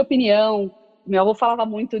 mude de opinião. Meu avô falava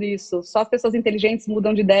muito disso, só as pessoas inteligentes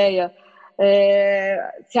mudam de ideia.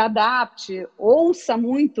 Se adapte, ouça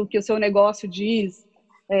muito o que o seu negócio diz,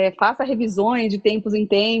 faça revisões de tempos em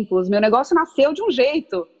tempos. Meu negócio nasceu de um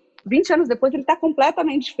jeito, 20 anos depois ele está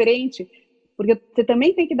completamente diferente, porque você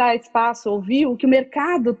também tem que dar espaço, ouvir o que o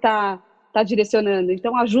mercado está direcionando.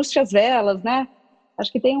 Então ajuste as velas, né?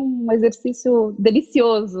 Acho que tem um exercício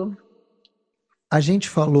delicioso. A gente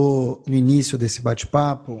falou no início desse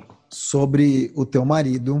bate-papo sobre o teu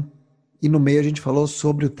marido e no meio a gente falou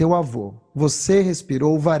sobre o teu avô. Você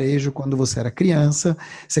respirou o varejo quando você era criança,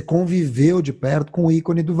 você conviveu de perto com o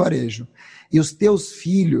ícone do varejo. E os teus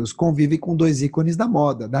filhos convivem com 2 ícones da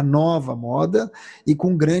moda, da nova moda e com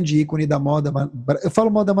um grande ícone da moda. Eu falo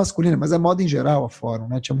moda masculina, mas é moda em geral, a Fórum,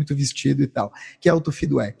 né? Tinha muito vestido e tal, que é o Tufi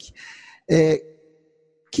Dweck.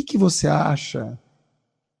 O que você acha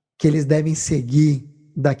que eles devem seguir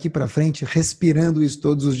daqui para frente, respirando isso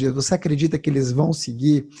todos os dias? Você acredita que eles vão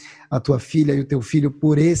seguir a tua filha e o teu filho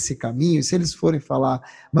por esse caminho? E se eles forem falar,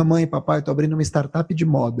 mamãe, papai, estou abrindo uma startup de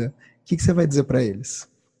moda, o que você vai dizer para eles?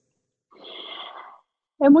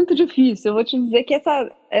 É muito difícil. Eu vou te dizer que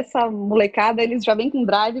essa molecada, eles já vêm com um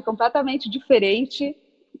drive completamente diferente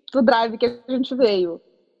do drive que a gente veio.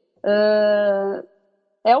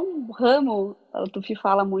 É um ramo, o Tufi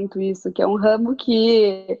fala muito isso, que é um ramo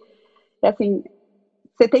que, assim,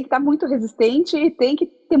 você tem que estar muito resistente e tem que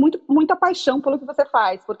ter muita paixão pelo que você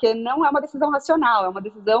faz, porque não é uma decisão racional, é uma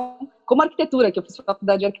decisão como a arquitetura, que eu fiz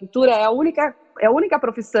faculdade de arquitetura, é a única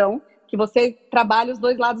profissão que você trabalha os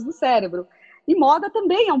 2 lados do cérebro. E moda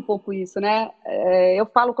também é um pouco isso, né? Eu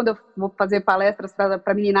falo, quando eu vou fazer palestras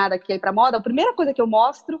para meninada que é para moda, a primeira coisa que eu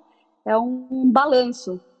mostro é um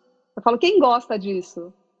balanço. Eu falo, quem gosta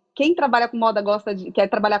disso? Quem trabalha com moda quer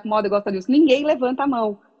trabalhar com moda e gosta disso? Ninguém levanta a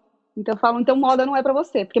mão. Então eu falo, então moda não é para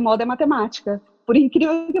você, porque moda é matemática. Por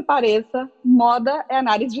incrível que pareça, moda é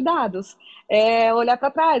análise de dados. É olhar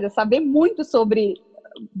para trás, é saber muito sobre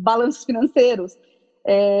balanços financeiros.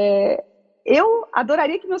 Eu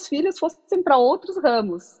adoraria que meus filhos fossem para outros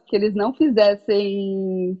ramos, que eles não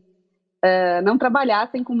fizessem, não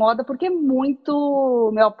trabalhassem com moda, porque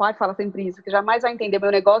meu pai fala sempre isso, que jamais vai entender meu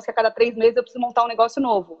negócio, que a cada 3 meses eu preciso montar um negócio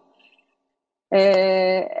novo.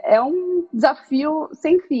 É um desafio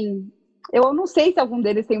sem fim. Eu não sei se algum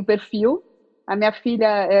deles tem um perfil. A minha filha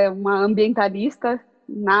é uma ambientalista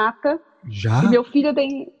nata. Já? E meu filho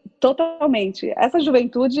tem totalmente. Essa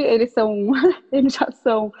juventude, eles já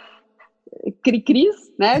são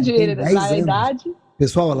cri-cris, né, da idade.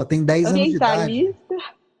 Pessoal, ela tem 10 anos de idade.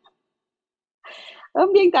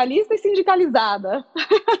 Ambientalista e sindicalizada.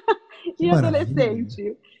 Que e maravilha.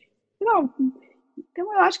 Adolescente. Não,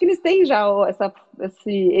 então eu acho que eles têm já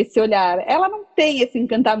esse olhar. Ela não tem esse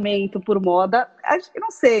encantamento por moda. Acho que,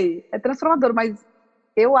 não sei, é transformador, mas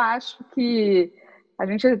eu acho que a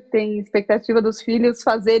gente tem expectativa dos filhos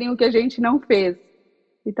fazerem o que a gente não fez.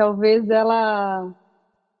 E talvez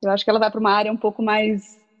eu acho que ela vai para uma área um pouco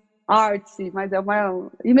mais artsy, mas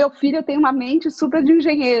E meu filho tem uma mente super de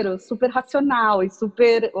engenheiro, super racional e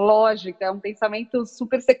super lógica, é um pensamento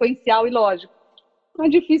super sequencial e lógico. Então é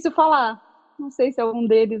difícil falar. Não sei se algum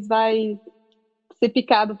deles vai ser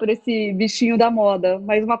picado por esse bichinho da moda,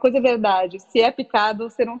 mas uma coisa é verdade, se é picado,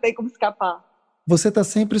 você não tem como escapar. Você está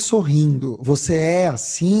sempre sorrindo. Você é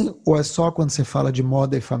assim ou é só quando você fala de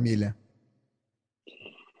moda e família?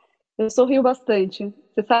 Eu sorrio bastante.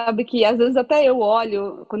 Você sabe que às vezes até eu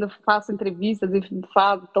olho, quando eu faço entrevistas e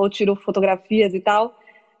ou tiro fotografias e tal,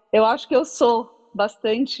 eu acho que eu sou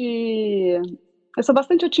bastante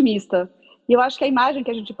otimista. E eu acho que a imagem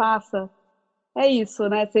que a gente passa é isso,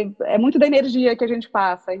 né? É muito da energia que a gente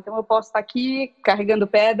passa. Então eu posso estar aqui carregando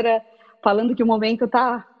pedra, falando que o momento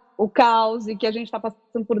está o caos e que a gente está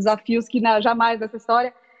passando por desafios que jamais nessa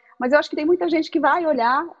história. Mas eu acho que tem muita gente que vai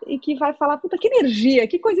olhar e que vai falar, puta, que energia,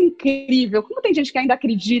 que coisa incrível. Como tem gente que ainda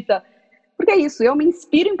acredita? Porque é isso, eu me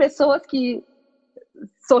inspiro em pessoas que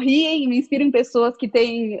sorriem, me inspiro em pessoas que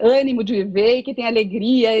têm ânimo de viver, e que têm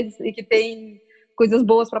alegria e que têm coisas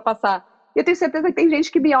boas para passar. E eu tenho certeza que tem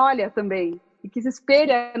gente que me olha também e que se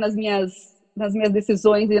espelha nas minhas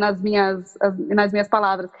decisões e nas minhas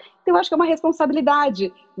palavras. Então eu acho que é uma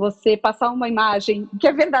responsabilidade você passar uma imagem que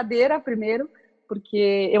é verdadeira primeiro,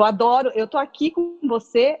 porque eu tô aqui com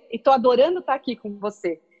você e tô adorando estar aqui com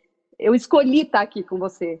você. Eu escolhi estar aqui com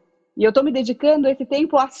você. E eu tô me dedicando esse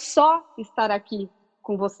tempo a só estar aqui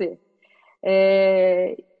com você.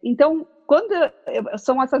 Então, quando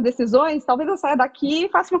são essas decisões, talvez eu saia daqui e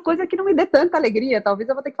faça uma coisa que não me dê tanta alegria. Talvez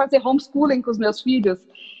eu vou ter que fazer homeschooling com os meus filhos.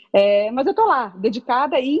 Mas eu estou lá,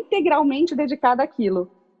 dedicada e integralmente dedicada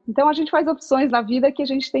àquilo. Então, a gente faz opções na vida que a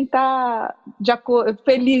gente tem que estar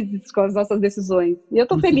felizes com as nossas decisões. E eu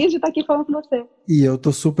estou feliz de estar aqui falando com você. E eu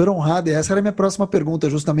estou super honrado. E essa era a minha próxima pergunta,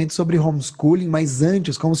 justamente sobre homeschooling. Mas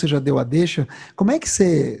antes, como você já deu a deixa, como é que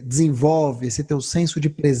você desenvolve esse teu senso de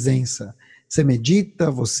presença? Você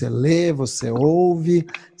medita, você lê, você ouve?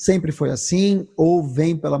 Sempre foi assim ou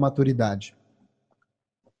vem pela maturidade?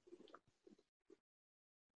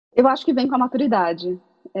 Eu acho que vem com a maturidade.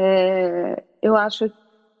 Eu acho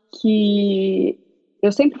que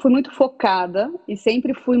eu sempre fui muito focada e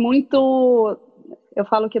sempre fui muito... Eu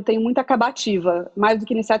falo que eu tenho muita acabativa, mais do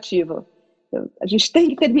que iniciativa. A gente tem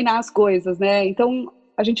que terminar as coisas, né? Então,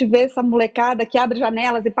 a gente vê essa molecada que abre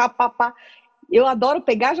janelas e pá, pá, pá. Eu adoro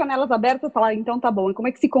pegar janelas abertas e falar, então tá bom, e como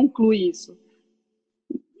é que se conclui isso?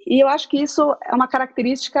 E eu acho que isso é uma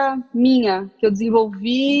característica minha, que eu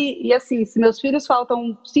desenvolvi, e assim, se meus filhos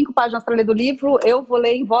faltam 5 páginas para ler do livro, eu vou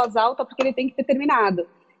ler em voz alta porque ele tem que ter terminado.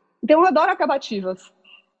 Então eu adoro acabativas,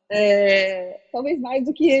 talvez mais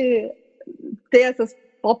do que ter essas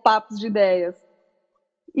pop-ups de ideias.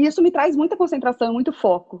 E isso me traz muita concentração, muito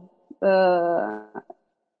foco.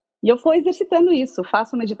 E eu vou exercitando isso,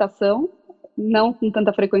 faço meditação, não com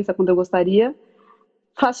tanta frequência quanto eu gostaria,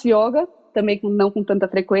 faço yoga, também não com tanta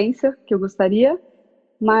frequência que eu gostaria,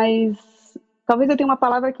 mas talvez eu tenha uma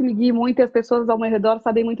palavra que me guie muito e as pessoas ao meu redor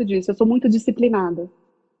sabem muito disso. Eu sou muito disciplinada.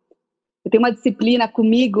 Eu tenho uma disciplina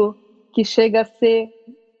comigo que chega a ser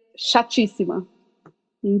chatíssima.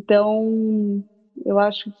 Então, eu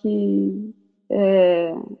acho que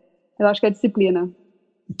é a disciplina.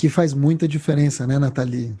 Que faz muita diferença, né,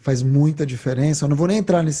 Nathalie? Faz muita diferença. Eu não vou nem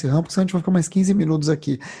entrar nesse ramo, porque senão a gente vai ficar mais 15 minutos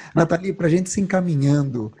aqui. Nathalie, para a gente se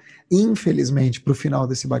encaminhando, infelizmente, para o final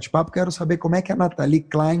desse bate-papo, quero saber como é que a Nathalie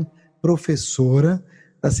Klein, professora,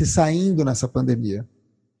 está se saindo nessa pandemia.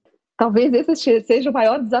 Talvez esse seja o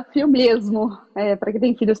maior desafio mesmo, para quem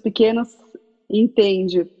tem filhos pequenos,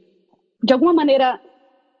 entende. De alguma maneira,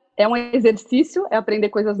 é um exercício, é aprender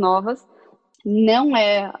coisas novas. Não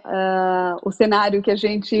é o cenário que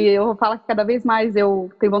eu falo que cada vez mais eu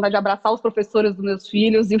tenho vontade de abraçar os professores dos meus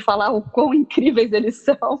filhos e falar o quão incríveis eles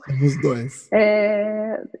são. Os dois.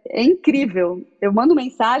 É incrível. Eu mando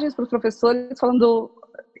mensagens para os professores falando,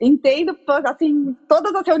 entendo, assim,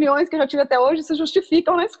 todas as reuniões que eu já tive até hoje se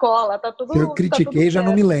justificam na escola. Tá tudo, eu critiquei, tá tudo já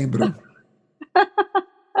não me lembro.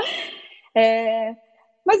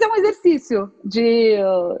 Mas é um exercício de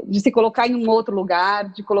se colocar em um outro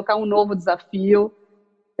lugar, de colocar um novo desafio.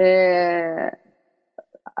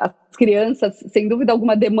 As crianças, sem dúvida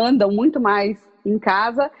alguma, demandam muito mais em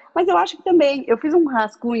casa, mas eu acho que também, eu fiz um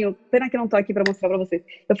rascunho, pena que eu não estou aqui para mostrar para vocês,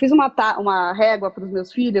 eu fiz uma régua para os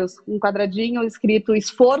meus filhos, um quadradinho escrito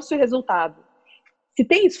esforço e resultado. Se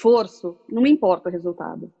tem esforço, não me importa o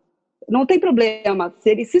resultado. Não tem problema se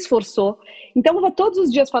ele se esforçou. Então eu vou todos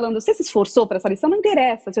os dias falando, você se esforçou para essa lição? Não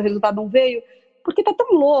interessa se o resultado não veio, porque tá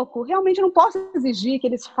tão louco. Realmente eu não posso exigir que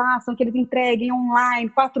eles façam, que eles entreguem online,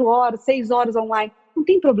 4 horas, 6 horas online. Não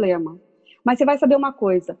tem problema. Mas você vai saber uma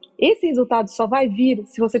coisa, esse resultado só vai vir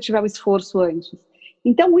se você tiver o esforço antes.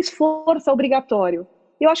 Então o esforço é obrigatório.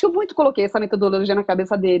 Eu acho que eu muito coloquei essa metodologia na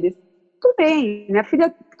cabeça deles. Tudo bem, minha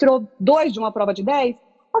filha tirou 2 de uma prova de 10,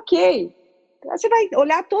 ok. Você vai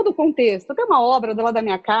olhar todo o contexto. Tem uma obra do lado da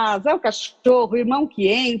minha casa, é o cachorro, o irmão que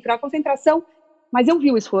entra, a concentração. Mas eu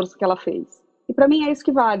vi o esforço que ela fez. E para mim é isso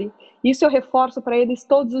que vale. Isso eu reforço para eles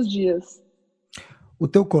todos os dias. O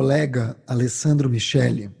teu colega, Alessandro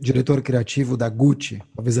Micheli, diretor criativo da Gucci,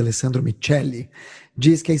 talvez Alessandro Micheli,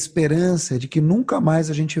 diz que a esperança é de que nunca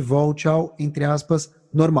mais a gente volte ao, entre aspas,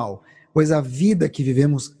 normal. Pois a vida que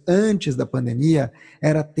vivemos antes da pandemia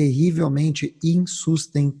era terrivelmente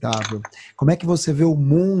insustentável. Como é que você vê o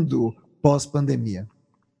mundo pós-pandemia?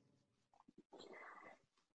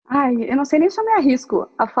 Eu não sei nem se eu me arrisco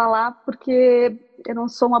a falar, porque eu não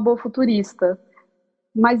sou uma boa futurista.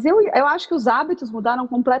 Mas eu acho que os hábitos mudaram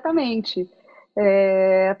completamente.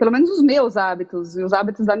 Pelo menos os meus hábitos e os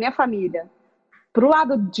hábitos da minha família. Para o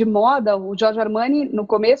lado de moda, o Giorgio Armani, no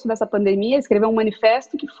começo dessa pandemia, escreveu um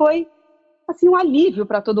manifesto que foi assim, um alívio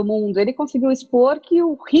para todo mundo. Ele conseguiu expor que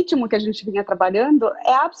o ritmo que a gente vinha trabalhando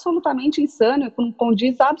é absolutamente insano e não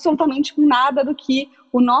condiz absolutamente com nada do que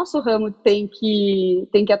o nosso ramo tem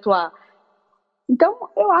que atuar. Então,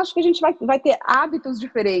 eu acho que a gente vai ter hábitos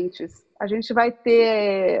diferentes, a gente vai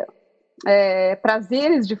ter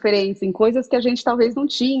prazeres diferentes em coisas que a gente talvez não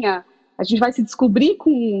tinha. A gente vai se descobrir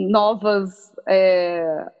com novas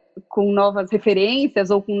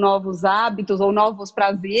referências, ou com novos hábitos, ou novos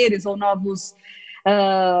prazeres, ou novos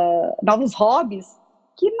hobbies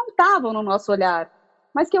que não estavam no nosso olhar.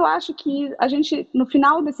 mas que eu acho que a gente, no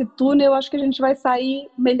final desse túnel, eu acho que a gente vai sair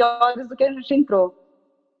melhores do que a gente entrou.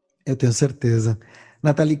 Eu tenho certeza.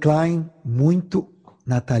 Nathalie Klein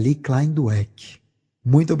Dweck.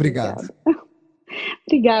 Muito obrigado.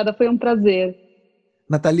 Obrigada, foi um prazer.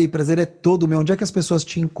 Nathalie, prazer é todo meu. Onde é que as pessoas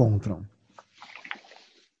te encontram?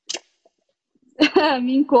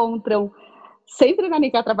 Me encontram sempre na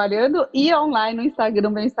Nica Trabalhando e online no Instagram,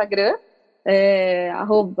 no meu Instagram,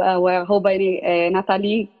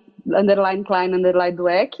 Nathalie _Klein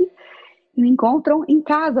 _Dweck. Me encontram em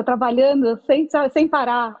casa, trabalhando sem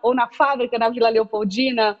parar, ou na fábrica, na Vila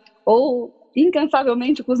Leopoldina, ou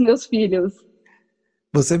incansavelmente com os meus filhos.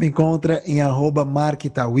 Você me encontra em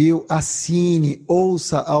 @marktawil. Assine,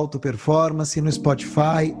 ouça Auto Performance no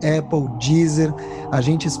Spotify, Apple, Deezer. A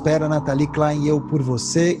gente espera a Nathalie Klein e eu por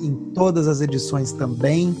você em todas as edições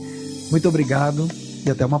também. Muito obrigado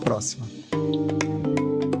e até uma próxima.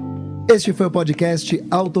 Este foi o podcast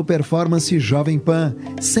Auto Performance Jovem Pan,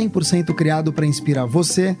 100% criado para inspirar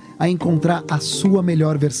você a encontrar a sua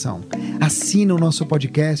melhor versão. Assina o nosso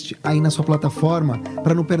podcast aí na sua plataforma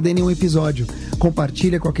para não perder nenhum episódio.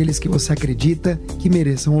 Compartilha com aqueles que você acredita que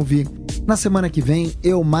mereçam ouvir. Na semana que vem,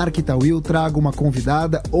 eu, Mark Tawil, trago uma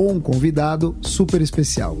convidada ou um convidado super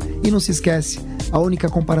especial. E não se esquece, a única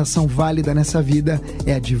comparação válida nessa vida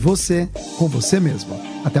é a de você com você mesmo.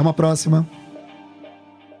 Até uma próxima!